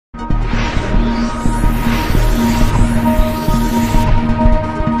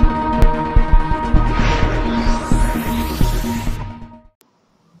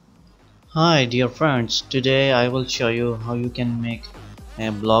Hi dear friends, today I will show you how you can make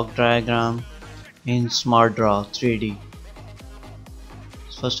a block diagram in SmartDraw 3D.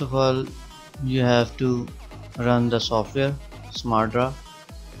 First of all, you have to run the software SmartDraw.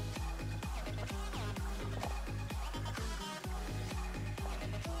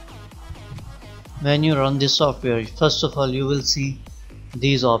 When you run this software, first of all you will see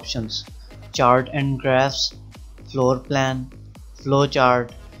these options: chart and graphs, floor plan,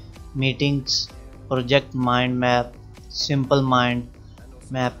 flowchart, meetings, project mind map, simple mind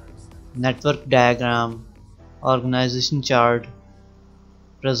map, network diagram, organization chart,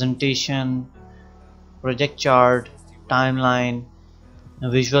 presentation, project chart, timeline,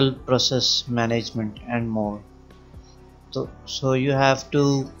 visual process management, and more. So you have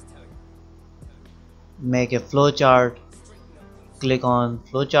to make a flowchart. Click on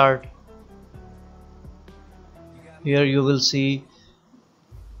flowchart. Here you will see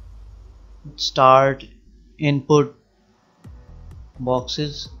start, input,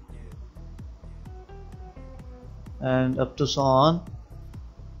 boxes, and up to so on.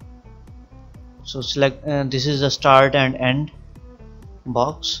 So select this is the start and end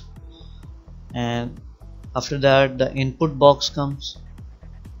box, and after that the input box comes.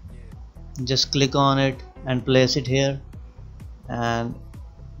 Just click on it and place it here, and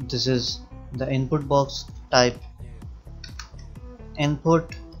this is the input box. Type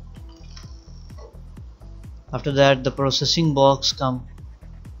input. After that the processing box come.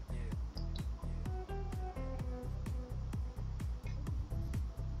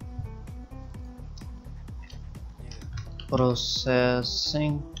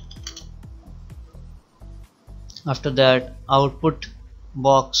 Processing. After that output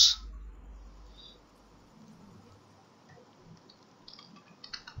box,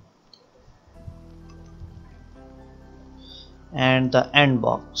 and the end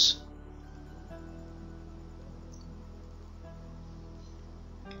box.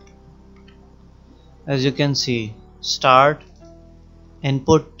 As you can see, start,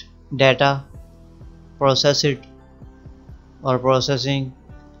 input data, process it or processing,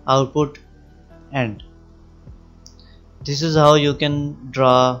 output, end. This is how you can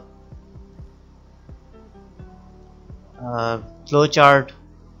draw a flowchart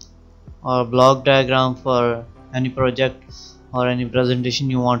or block diagram for any project or any presentation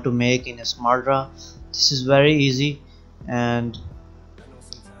you want to make in a SmartDraw. This is very easy, and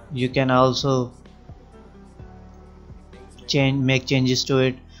you can also make changes to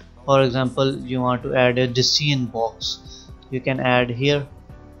it. For example, you want to add a decision box, you can add here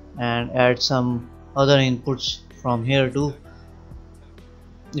and add some other inputs from here too.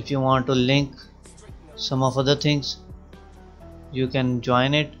 If you want to link some of other things, you can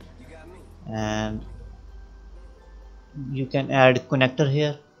join it, and you can add connector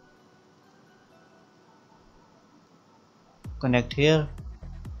here, connect here.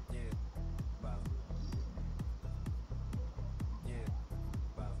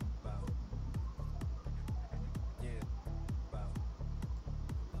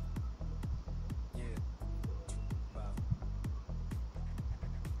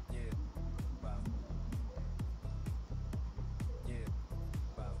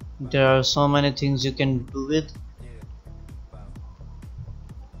 There are so many things you can do with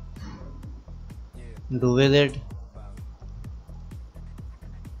it.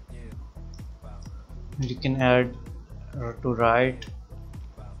 You can add to right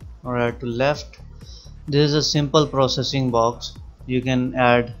or add to left. This is a simple processing box. You can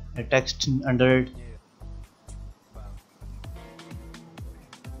add a text under it.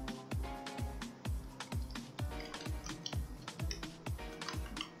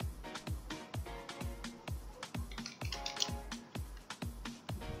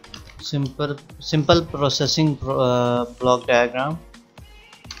 Simple processing block diagram.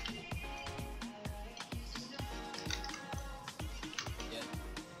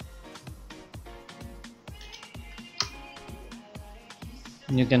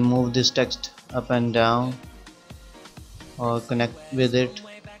 You can move this text up and down or connect with it.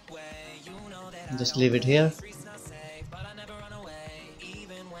 Just leave it here.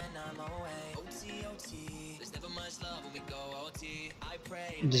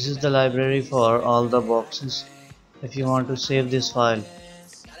 This is the library for all the boxes. If you want to save this file,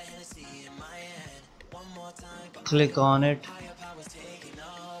 click on it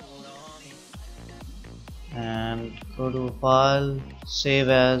and go to file, save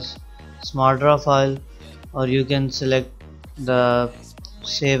as SmartDraw file, or you can select the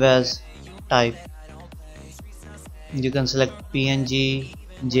save as type. You can select PNG,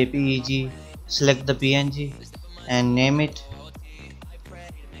 JPEG, select the PNG and name it.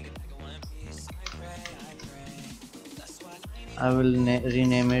 I will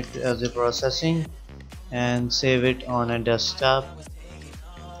rename it as a processing and save it on a desktop.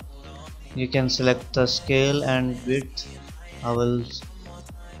 You can select the scale and width. I will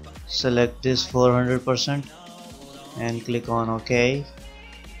select this 400% and click on OK.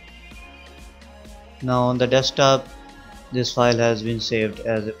 Now on the desktop this file has been saved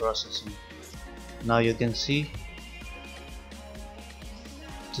as a processing. Now you can see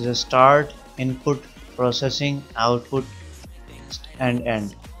this is start, input, processing, output and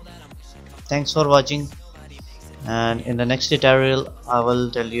end. Thanks for watching, and in the next tutorial I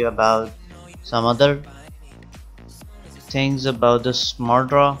will tell you about some other things about the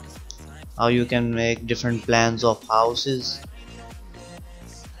SmartDraw, how you can make different plans of houses.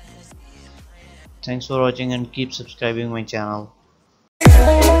 Thanks for watching and keep subscribing my channel.